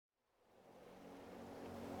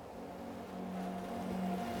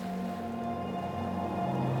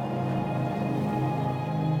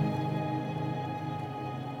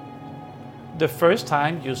The first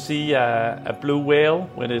time you see a blue whale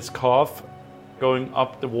with its calf going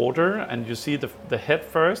up the water, and you see the head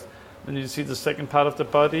first, then you see the second part of the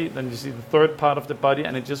body, then you see the third part of the body,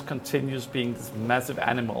 and it just continues being this massive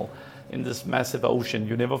animal in this massive ocean.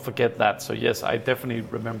 You never forget that. So yes, I definitely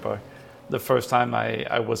remember the first time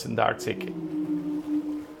I was in the Arctic.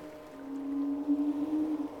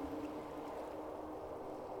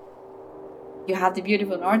 You have the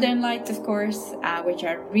beautiful northern lights, of course, which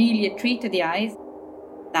are really a treat to the eyes.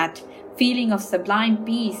 That feeling of sublime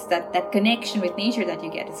peace, that connection with nature that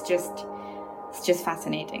you get, it's just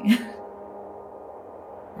fascinating.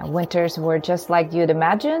 Winters were just like you'd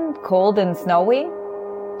imagine, cold and snowy.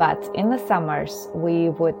 But in the summers, we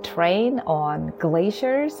would train on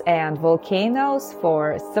glaciers and volcanoes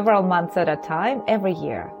for several months at a time every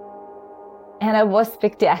year. And it was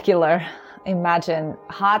spectacular. Imagine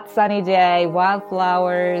hot sunny day,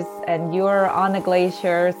 wildflowers, and you're on a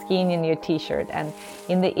glacier skiing in your t-shirt, and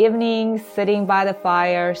in the evenings sitting by the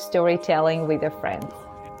fire storytelling with your friends.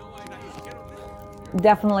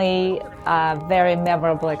 Definitely a very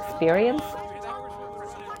memorable experience.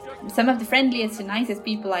 Some of the friendliest and nicest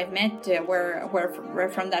people I've met were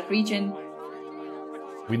from that region.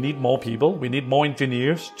 We need more people, we need more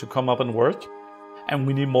engineers to come up and work, and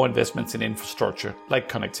we need more investments in infrastructure like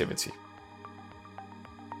connectivity.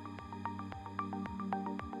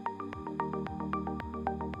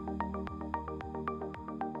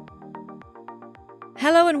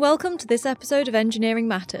 Hello and welcome to this episode of Engineering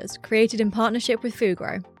Matters, created in partnership with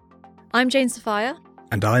Fugro. I'm Jane Sophia.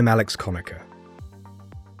 And I'm Alex Conacher.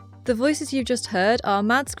 The voices you've just heard are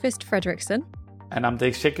Mads Kvist Fredriksson. And I'm the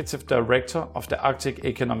Executive Director of the Arctic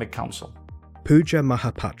Economic Council. Pooja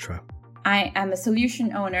Mahapatra. I am a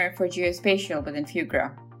solution owner for geospatial within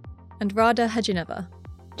Fugro. And Radha Hajinova.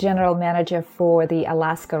 General Manager for the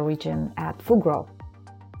Alaska region at Fugro.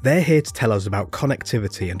 They're here to tell us about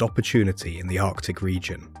connectivity and opportunity in the Arctic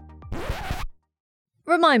region.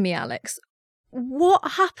 Remind me, Alex,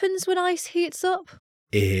 what happens when ice heats up?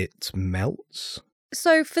 It melts.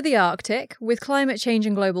 So for the Arctic, with climate change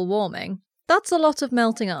and global warming, that's a lot of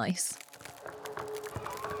melting ice.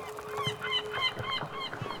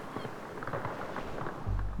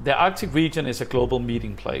 The Arctic region is a global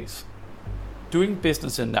meeting place. Doing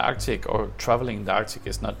business in the Arctic or traveling in the Arctic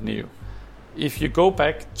is not new. If you go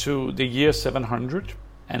back to the year 700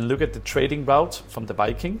 and look at the trading route from the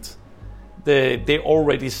Vikings, they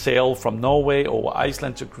already sailed from Norway over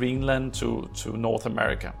Iceland to Greenland to North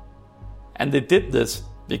America. And they did this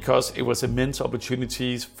because it was immense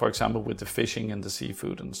opportunities, for example, with the fishing and the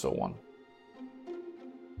seafood and so on.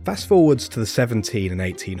 Fast forwards to the 17 and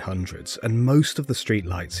 1800s, and most of the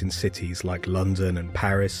streetlights in cities like London and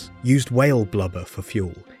Paris used whale blubber for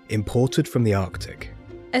fuel, imported from the Arctic.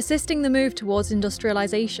 Assisting the move towards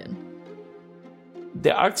industrialisation.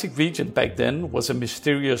 The Arctic region back then was a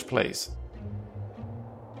mysterious place.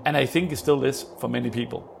 And I think it still is for many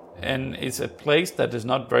people. And it's a place that is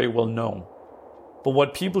not very well known. But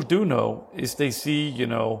what people do know is they see,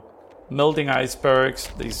 melting icebergs,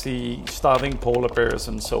 they see starving polar bears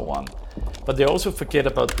and so on. But they also forget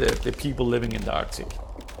about the people living in the Arctic.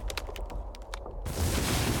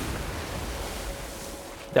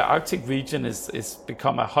 The Arctic region is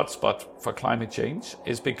become a hotspot for climate change.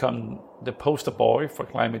 It's become the poster boy for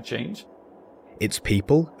climate change. Its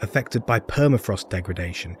people affected by permafrost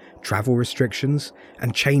degradation, travel restrictions,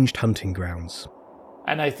 and changed hunting grounds.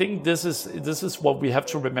 And I think this is what we have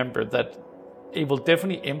to remember, that it will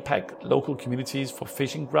definitely impact local communities for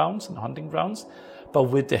fishing grounds and hunting grounds. But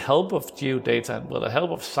with the help of geodata and with the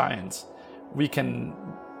help of science, we can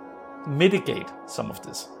mitigate some of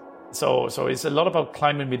this. So it's a lot about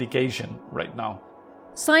climate mitigation right now.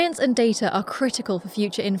 Science and data are critical for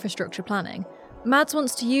future infrastructure planning. Mads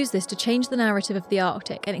wants to use this to change the narrative of the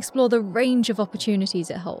Arctic and explore the range of opportunities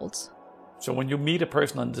it holds. So when you meet a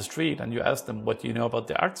person on the street and you ask them, what do you know about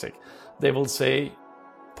the Arctic? They will say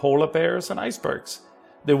polar bears and icebergs.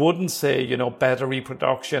 They wouldn't say, battery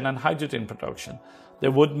production and hydrogen production. They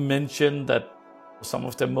wouldn't mention that some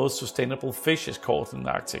of the most sustainable fish is caught in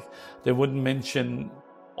the Arctic. They wouldn't mention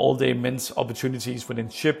all the immense opportunities within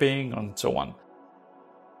shipping and so on.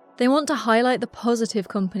 They want to highlight the positive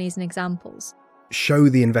companies and examples. Show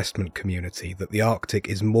the investment community that the Arctic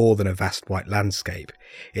is more than a vast white landscape.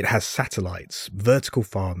 It has satellites, vertical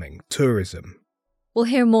farming, tourism. We'll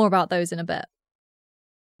hear more about those in a bit.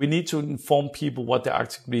 We need to inform people what the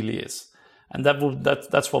Arctic really is. And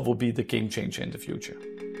that's what will be the game changer in the future.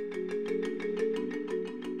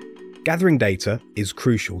 Gathering data is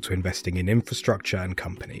crucial to investing in infrastructure and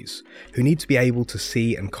companies who need to be able to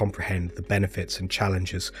see and comprehend the benefits and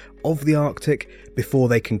challenges of the Arctic before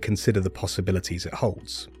they can consider the possibilities it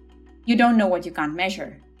holds. You don't know what you can't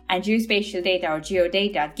measure. And geospatial data or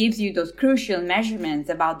geodata gives you those crucial measurements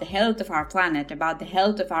about the health of our planet, about the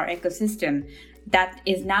health of our ecosystem, that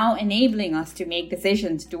is now enabling us to make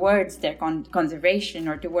decisions towards their conservation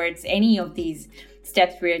or towards any of these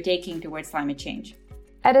steps we are taking towards climate change.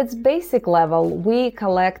 At its basic level, we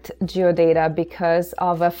collect geodata because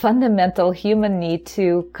of a fundamental human need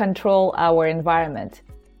to control our environment.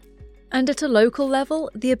 And at a local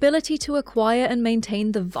level, the ability to acquire and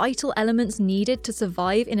maintain the vital elements needed to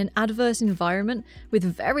survive in an adverse environment with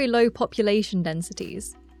very low population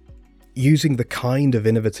densities. Using the kind of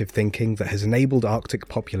innovative thinking that has enabled Arctic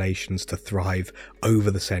populations to thrive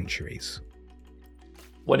over the centuries.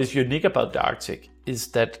 What is unique about the Arctic is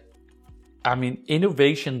that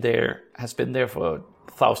innovation there has been there for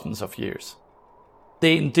thousands of years.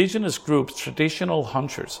 The indigenous groups, traditional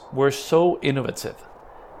hunters, were so innovative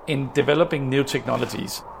in developing new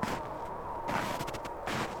technologies.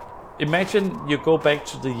 Imagine you go back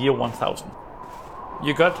to the year 1000.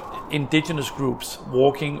 You got indigenous groups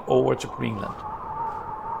walking over to Greenland.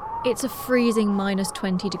 It's a freezing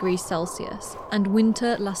 -20 degrees Celsius, and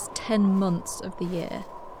winter lasts 10 months of the year.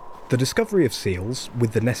 The discovery of seals,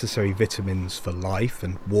 with the necessary vitamins for life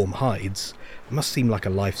and warm hides, must seem like a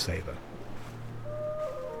lifesaver.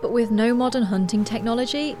 But with no modern hunting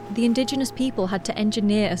technology, the indigenous people had to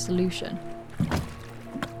engineer a solution.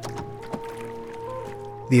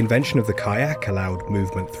 The invention of the kayak allowed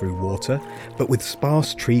movement through water, but with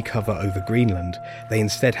sparse tree cover over Greenland, they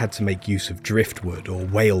instead had to make use of driftwood or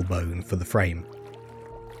whalebone for the frame.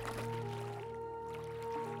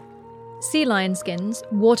 Sea lion skins,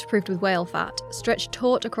 waterproofed with whale fat, stretched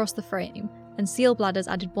taut across the frame, and seal bladders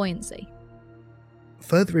added buoyancy.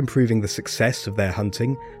 Further improving the success of their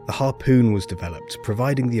hunting, the harpoon was developed,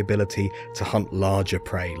 providing the ability to hunt larger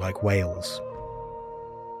prey like whales.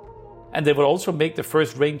 And they would also make the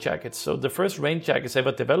first rain jackets. So the first rain jackets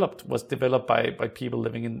ever developed was developed by people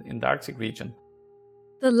living in the Arctic region.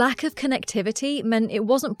 The lack of connectivity meant it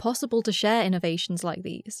wasn't possible to share innovations like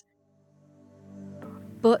these.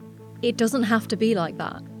 But it doesn't have to be like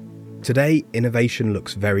that. Today, innovation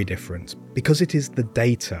looks very different because it is the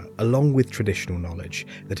data, along with traditional knowledge,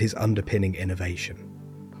 that is underpinning innovation.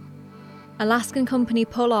 Alaskan company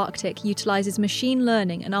Polarctic utilises machine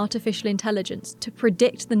learning and artificial intelligence to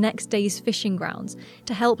predict the next day's fishing grounds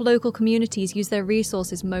to help local communities use their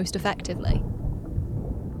resources most effectively.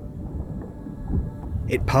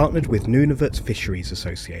 It partnered with Nunavut Fisheries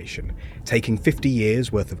Association, taking 50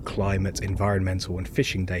 years' worth of climate, environmental and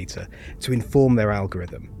fishing data to inform their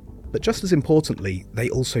algorithm. But just as importantly, they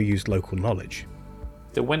also used local knowledge.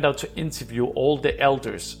 They went out to interview all the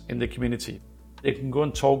elders in the community. They can go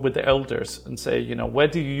and talk with the elders and say, where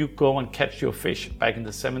do you go and catch your fish back in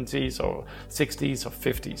the 70s or 60s or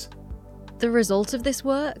 50s? The result of this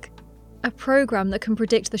work? A programme that can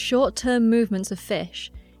predict the short-term movements of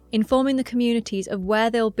fish, informing the communities of where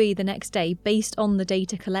they'll be the next day based on the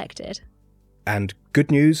data collected. And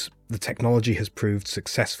good news, the technology has proved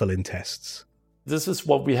successful in tests. This is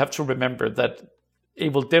what we have to remember, that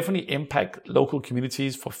it will definitely impact local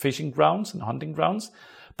communities for fishing grounds and hunting grounds.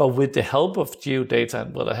 But with the help of geodata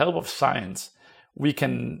and with the help of science, we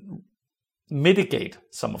can mitigate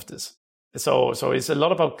some of this. So it's a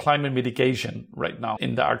lot about climate mitigation right now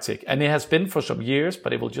in the Arctic. And it has been for some years,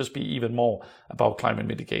 but it will just be even more about climate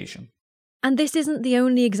mitigation. And this isn't the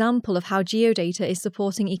only example of how geodata is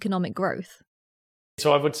supporting economic growth.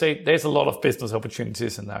 So I would say there's a lot of business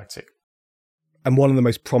opportunities in the Arctic. And one of the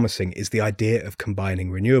most promising is the idea of combining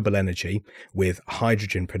renewable energy with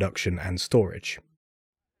hydrogen production and storage.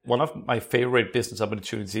 One of my favorite business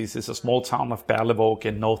opportunities is a small town of Berlevåg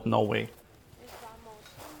in North Norway.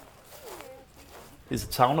 It's a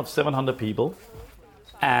town of 700 people,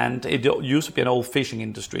 and it used to be an old fishing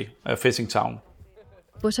industry, a fishing town.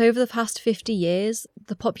 But over the past 50 years,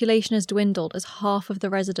 the population has dwindled as half of the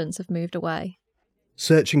residents have moved away.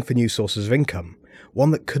 Searching for new sources of income,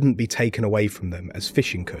 one that couldn't be taken away from them as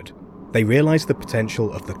fishing could, they realised the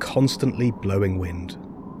potential of the constantly blowing wind.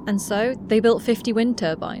 And so they built 50 wind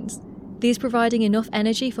turbines, these providing enough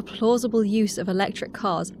energy for plausible use of electric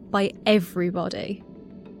cars by everybody.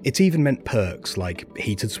 It even meant perks like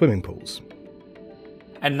heated swimming pools.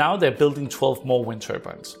 And now they're building 12 more wind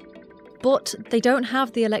turbines. But they don't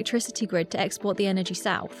have the electricity grid to export the energy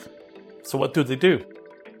south. So what do?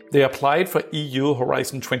 They applied for EU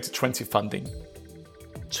Horizon 2020 funding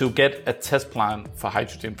to get a test plan for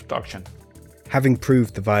hydrogen production. Having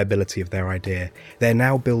proved the viability of their idea, they're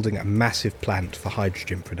now building a massive plant for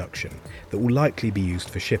hydrogen production that will likely be used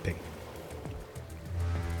for shipping.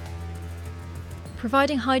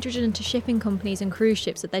 Providing hydrogen to shipping companies and cruise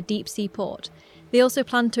ships at their deep sea port, they also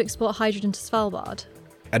plan to export hydrogen to Svalbard,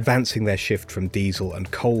 advancing their shift from diesel and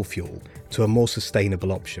coal fuel to a more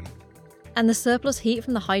sustainable option. And the surplus heat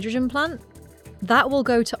from the hydrogen plant? That will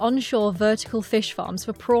go to onshore vertical fish farms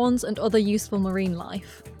for prawns and other useful marine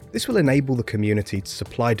life. This will enable the community to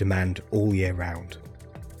supply demand all year round.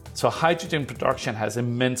 So hydrogen production has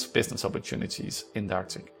immense business opportunities in the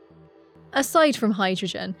Arctic. Aside from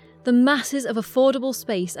hydrogen, the masses of affordable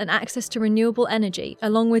space and access to renewable energy,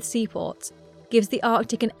 along with seaports, gives the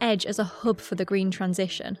Arctic an edge as a hub for the green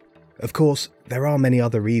transition. Of course, there are many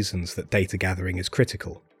other reasons that data gathering is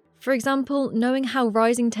critical. For example, knowing how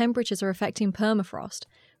rising temperatures are affecting permafrost,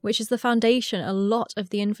 which is the foundation a lot of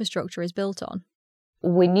the infrastructure is built on.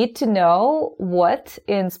 We need to know what,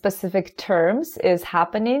 in specific terms, is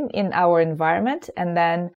happening in our environment and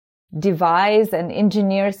then devise and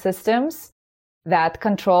engineer systems that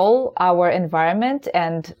control our environment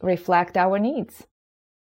and reflect our needs.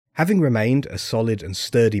 Having remained a solid and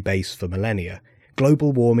sturdy base for millennia,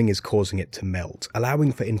 global warming is causing it to melt,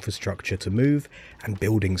 allowing for infrastructure to move and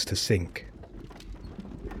buildings to sink.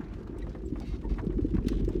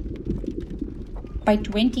 By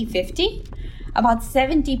 2050, about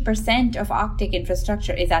 70% of Arctic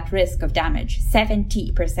infrastructure is at risk of damage.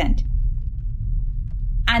 70%.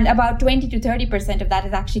 And about 20 to 30% of that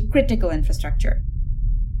is actually critical infrastructure.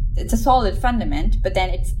 It's a solid fundament, but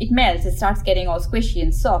then it melts, it starts getting all squishy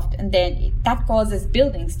and soft, and then that causes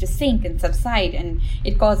buildings to sink and subside, and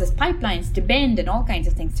it causes pipelines to bend and all kinds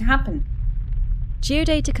of things to happen.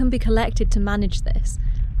 Geodata can be collected to manage this,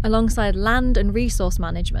 alongside land and resource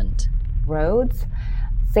management. Roads,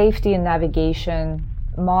 safety and navigation,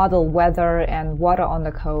 model weather and water on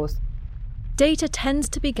the coast. Data tends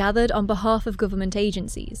to be gathered on behalf of government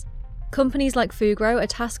agencies. Companies like Fugro are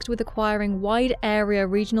tasked with acquiring wide area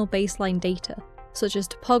regional baseline data, such as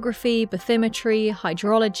topography, bathymetry,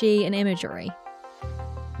 hydrology, and imagery.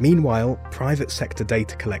 Meanwhile, private sector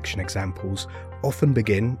data collection examples often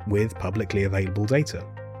begin with publicly available data.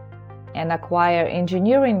 And acquire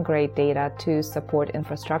engineering-grade data to support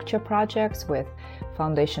infrastructure projects with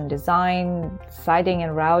foundation design, siting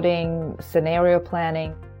and routing, scenario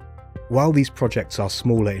planning. While these projects are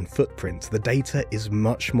smaller in footprint, the data is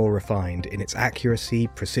much more refined in its accuracy,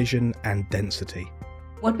 precision, and density.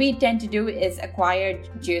 What we tend to do is acquire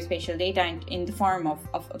geospatial data in the form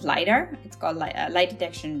of LiDAR. It's called light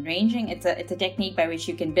detection ranging. It's a technique by which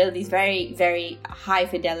you can build these very, very high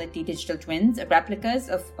fidelity digital twins, replicas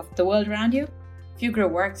of the world around you. Fugro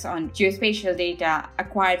works on geospatial data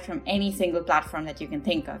acquired from any single platform that you can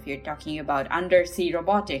think of. You're talking about undersea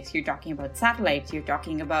robotics, you're talking about satellites, you're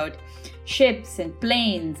talking about ships and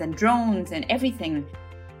planes and drones and everything.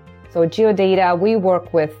 So geodata we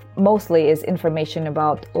work with mostly is information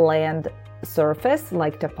about land surface,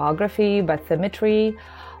 like topography, bathymetry,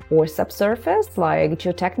 or subsurface, like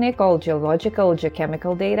geotechnical, geological,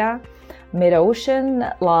 geochemical data. Mid-ocean,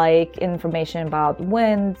 like information about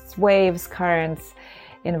winds, waves, currents.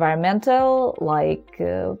 Environmental, like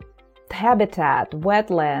habitat,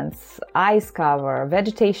 wetlands, ice cover,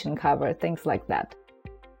 vegetation cover, things like that.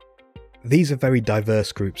 These are very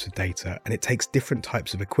diverse groups of data, and it takes different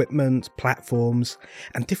types of equipment, platforms,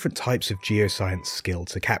 and different types of geoscience skill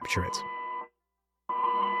to capture it.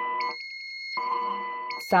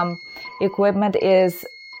 Some equipment is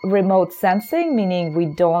remote sensing, meaning we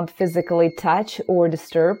don't physically touch or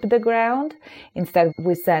disturb the ground. Instead,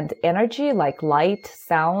 we send energy like light,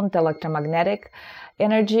 sound, electromagnetic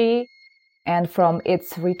energy. And from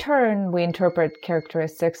its return, we interpret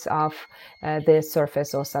characteristics of the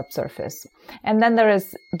surface or subsurface. And then there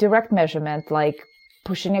is direct measurement, like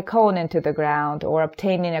pushing a cone into the ground or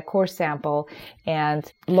obtaining a core sample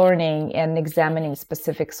and learning and examining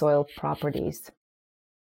specific soil properties.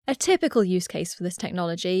 A typical use case for this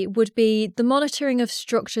technology would be the monitoring of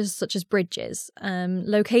structures such as bridges,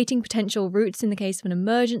 locating potential routes in the case of an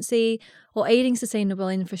emergency, or aiding sustainable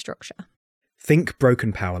infrastructure. Think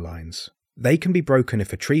broken power lines. They can be broken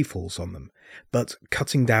if a tree falls on them, but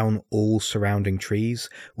cutting down all surrounding trees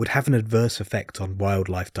would have an adverse effect on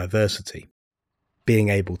wildlife diversity. Being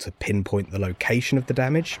able to pinpoint the location of the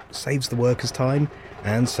damage saves the workers time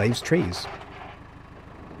and saves trees.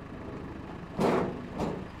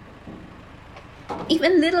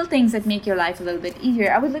 even little things that make your life a little bit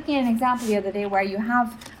easier. I was looking at an example the other day where you have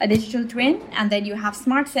a digital twin and then you have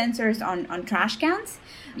smart sensors on trash cans,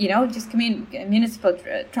 just municipal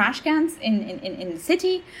trash cans in the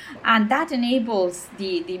city. And that enables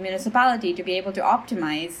the municipality to be able to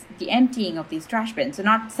optimize the emptying of these trash bins. So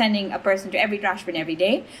not sending a person to every trash bin every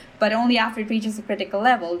day, but only after it reaches a critical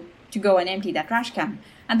level to go and empty that trash can.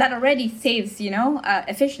 And that already saves,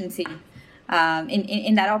 efficiency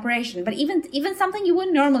in that operation. But even something you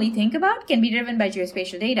wouldn't normally think about can be driven by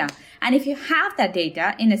geospatial data. And if you have that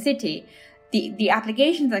data in a city, the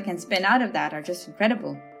applications that can spin out of that are just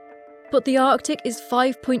incredible. But the Arctic is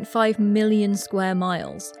 5.5 million square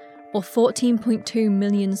miles, or 14.2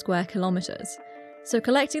 million square kilometres. So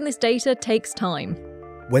collecting this data takes time.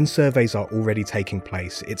 When surveys are already taking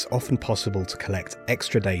place, it's often possible to collect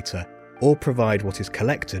extra data or provide what is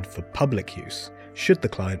collected for public use, should the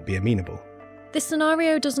client be amenable. This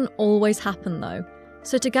scenario doesn't always happen though.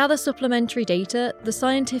 So to gather supplementary data, the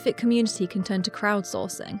scientific community can turn to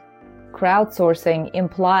crowdsourcing. Crowdsourcing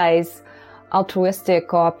implies altruistic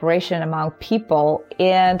cooperation among people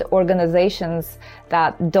and organizations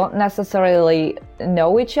that don't necessarily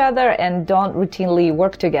know each other and don't routinely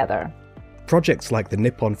work together. Projects like the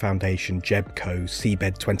Nippon Foundation JEBCO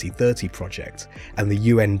Seabed 2030 project and the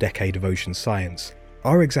UN Decade of Ocean Science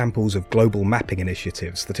are examples of global mapping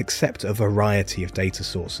initiatives that accept a variety of data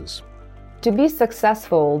sources. To be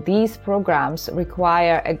successful, these programs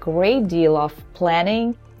require a great deal of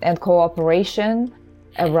planning and cooperation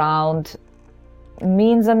around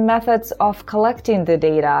means and methods of collecting the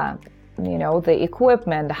data, the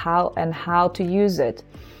equipment, how to use it,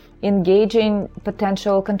 engaging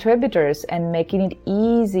potential contributors and making it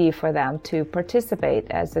easy for them to participate,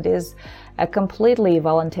 as it is a completely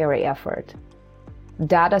voluntary effort.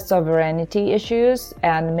 Data sovereignty issues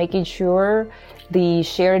and making sure the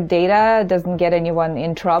shared data doesn't get anyone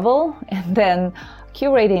in trouble, and then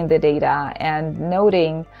curating the data and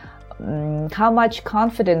noting how much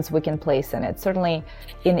confidence we can place in it. Certainly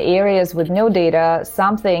in areas with no data,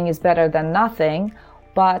 something is better than nothing,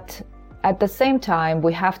 but at the same time,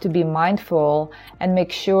 we have to be mindful and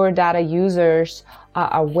make sure data users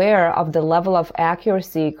are aware of the level of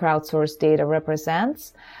accuracy crowdsourced data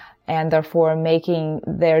represents, and therefore making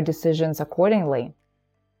their decisions accordingly.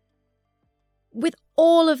 With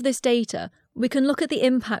all of this data, we can look at the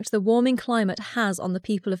impact the warming climate has on the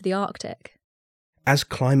people of the Arctic. As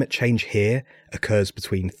climate change here occurs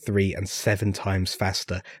between 3 and 7 times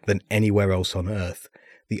faster than anywhere else on Earth,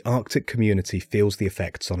 the Arctic community feels the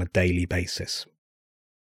effects on a daily basis.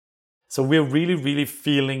 So we're really, really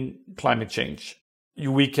feeling climate change.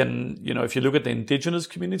 We can, if you look at the indigenous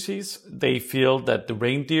communities, they feel that the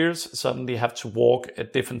reindeers suddenly have to walk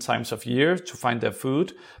at different times of year to find their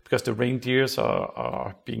food because the reindeers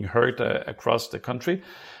are being herd across the country.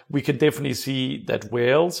 We can definitely see that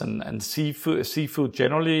whales and seafood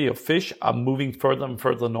generally, or fish, are moving further and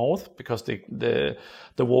further north because the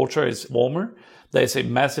water is warmer. There's a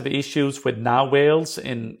massive issues with narwhals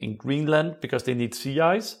in Greenland because they need sea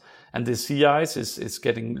ice. And the sea ice is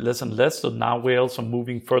getting less and less, so narwhals are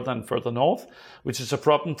moving further and further north, which is a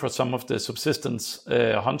problem for some of the subsistence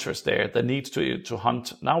hunters there that need to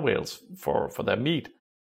hunt narwhals for their meat.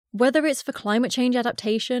 Whether it's for climate change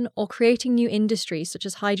adaptation or creating new industries such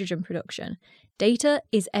as hydrogen production, data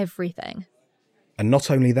is everything. And not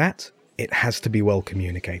only that, it has to be well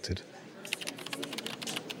communicated.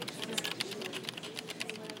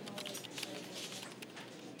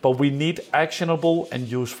 But we need actionable and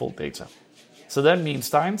useful data. So that means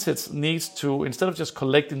scientists need to, instead of just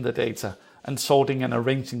collecting the data and sorting and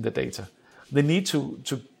arranging the data, they need to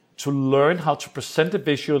learn how to present it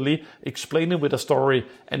visually, explain it with a story,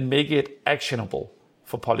 and make it actionable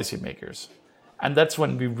for policymakers. And that's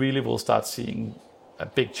when we really will start seeing a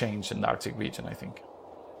big change in the Arctic region, I think.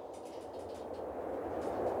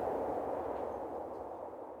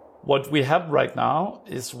 What we have right now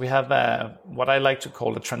is we have what I like to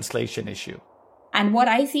call a translation issue. And what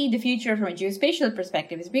I see the future from a geospatial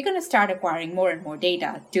perspective is we're going to start acquiring more and more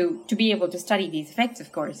data to be able to study these effects,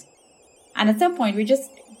 of course. And at some point, we're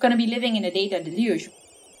just going to be living in a data deluge.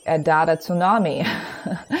 A data tsunami.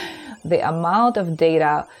 The amount of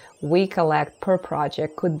data we collect per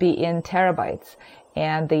project could be in terabytes.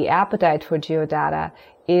 And the appetite for geodata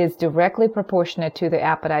is directly proportionate to the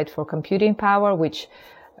appetite for computing power, which,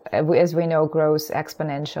 as we know, grows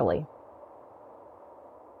exponentially.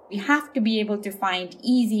 We have to be able to find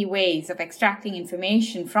easy ways of extracting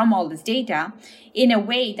information from all this data in a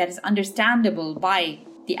way that is understandable by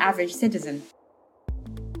the average citizen.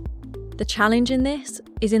 The challenge in this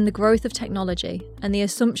is in the growth of technology and the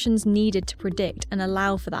assumptions needed to predict and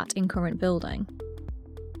allow for that in current building.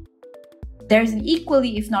 there's an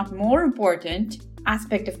equally, if not more important,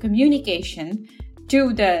 aspect of communication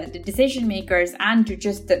to the decision makers and to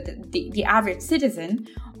just the average citizen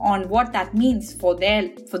on what that means for their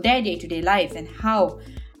day-to-day lives and how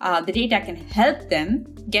the data can help them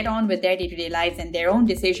get on with their day-to-day lives and their own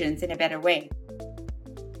decisions in a better way.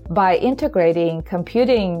 By integrating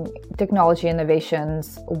computing technology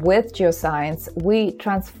innovations with geoscience, we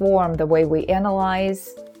transform the way we analyze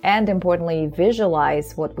and, importantly,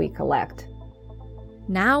 visualize what we collect.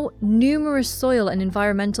 Now, numerous soil and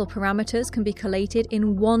environmental parameters can be collated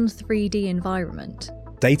in one 3D environment.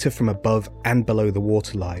 Data from above and below the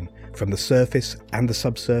waterline, from the surface and the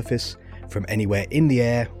subsurface, from anywhere in the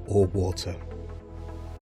air or water.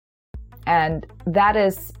 And that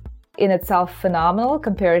is in itself phenomenal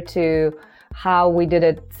compared to how we did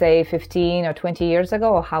it, say, 15 or 20 years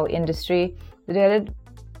ago, or how industry did it.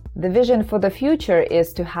 The vision for the future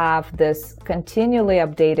is to have this continually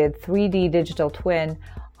updated 3D digital twin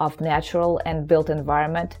of natural and built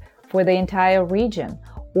environment for the entire region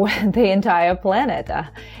or the entire planet.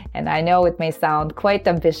 And I know it may sound quite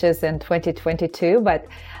ambitious in 2022, but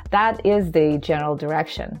that is the general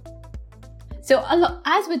direction. So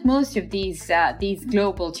as with most of these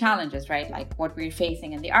global challenges, right, like what we're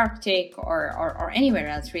facing in the Arctic or anywhere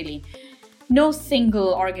else really, no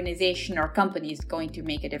single organization or company is going to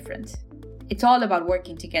make a difference. It's all about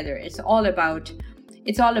working together. It's all about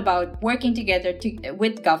working together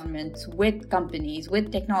with governments, with companies,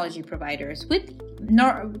 with technology providers, with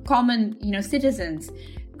common citizens,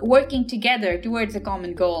 working together towards a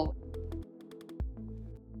common goal.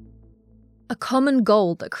 A common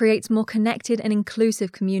goal that creates more connected and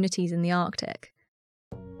inclusive communities in the Arctic.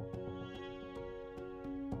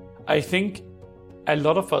 I think a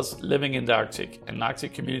lot of us living in the Arctic and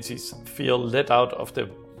Arctic communities feel let out of the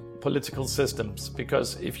political systems,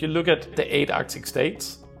 because if you look at the 8 Arctic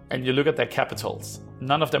states and you look at their capitals,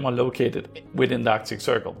 none of them are located within the Arctic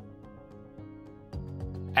Circle.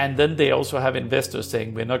 And then they also have investors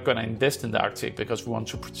saying we're not going to invest in the Arctic because we want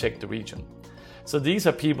to protect the region. So these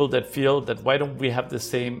are people that feel that why don't we have the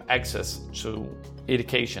same access to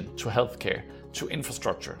education, to healthcare, to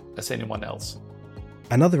infrastructure as anyone else?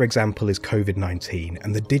 Another example is COVID-19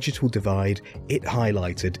 and the digital divide it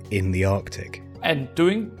highlighted in the Arctic. And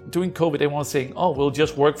during COVID, everyone was saying, oh, we'll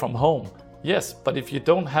just work from home. Yes, but if you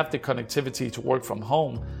don't have the connectivity to work from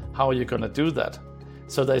home, how are you going to do that?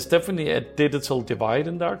 So there's definitely a digital divide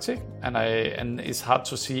in the Arctic, and it's hard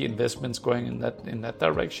to see investments going in that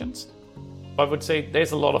direction. I would say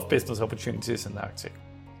there's a lot of business opportunities in the Arctic.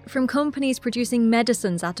 From companies producing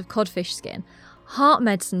medicines out of codfish skin, heart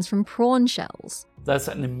medicines from prawn shells. That's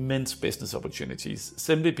an immense business opportunities,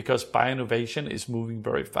 simply because bioinnovation is moving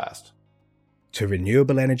very fast. To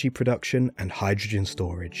renewable energy production and hydrogen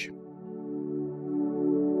storage.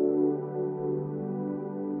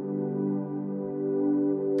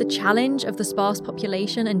 The challenge of the sparse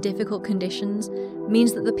population and difficult conditions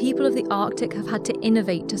means that the people of the Arctic have had to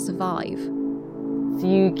innovate to survive. So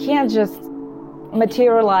you can't just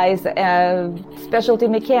materialize a specialty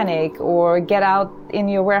mechanic or get out in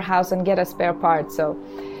your warehouse and get a spare part. So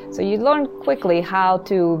you learn quickly how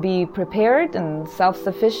to be prepared and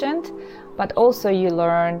self-sufficient, but also you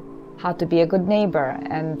learn how to be a good neighbor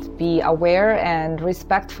and be aware and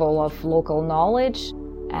respectful of local knowledge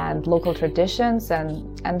and local traditions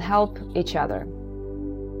and help each other.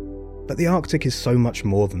 But the Arctic is so much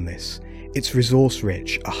more than this. It's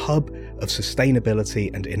resource-rich, a hub of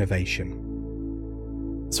sustainability and innovation.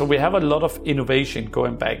 So we have a lot of innovation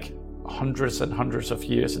going back hundreds and hundreds of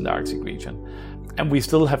years in the Arctic region. And we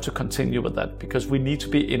still have to continue with that because we need to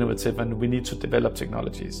be innovative and we need to develop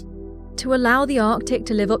technologies. To allow the Arctic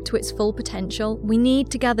to live up to its full potential, we need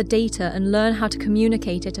to gather data and learn how to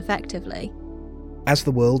communicate it effectively. As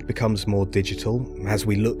the world becomes more digital, as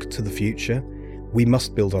we look to the future, we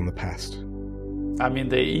must build on the past. I mean,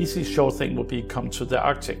 the easy short thing would be come to the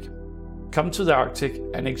Arctic. Come to the Arctic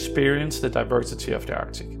and experience the diversity of the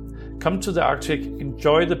Arctic. Come to the Arctic,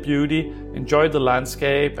 enjoy the beauty, enjoy the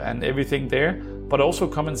landscape and everything there, but also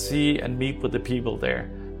come and see and meet with the people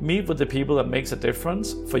there. Meet with the people that makes a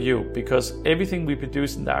difference for you, because everything we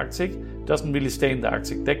produce in the Arctic doesn't really stay in the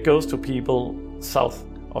Arctic. That goes to people south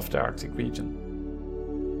of the Arctic region.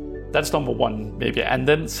 That's number one, maybe. And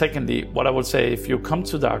then secondly, what I would say, if you come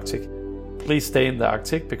to the Arctic, please stay in the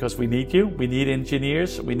Arctic because we need you. We need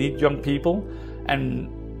engineers, we need young people, and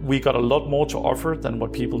we got a lot more to offer than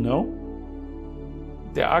what people know.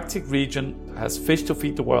 The Arctic region has fish to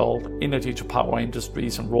feed the world, energy to power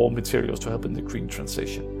industries, and raw materials to help in the green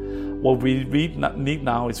transition. What we need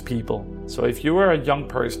now is people. So if you are a young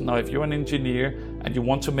person or if you're an engineer and you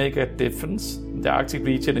want to make a difference, the Arctic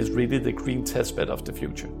region is really the green testbed of the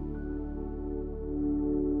future.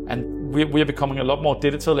 And we are becoming a lot more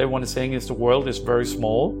digital. Everyone is saying the world is very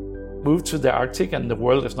small. Move to the Arctic and the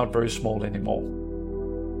world is not very small anymore.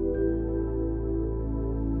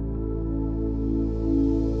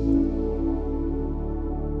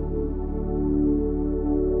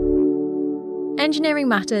 Engineering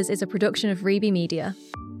Matters is a production of Reby Media.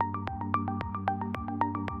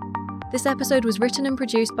 This episode was written and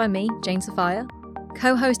produced by me, Jane Sophia,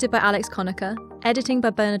 co-hosted by Alex Conacher, editing by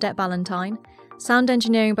Bernadette Ballantyne, sound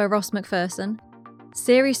engineering by Ross McPherson,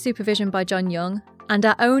 series supervision by John Young, and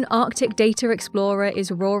our own Arctic data explorer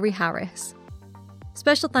is Rory Harris.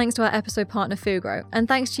 Special thanks to our episode partner Fugro, and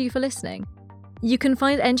thanks to you for listening. You can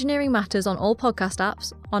find Engineering Matters on all podcast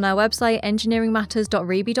apps, on our website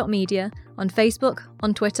engineeringmatters.reby.media, on Facebook,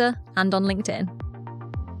 on Twitter, and on LinkedIn.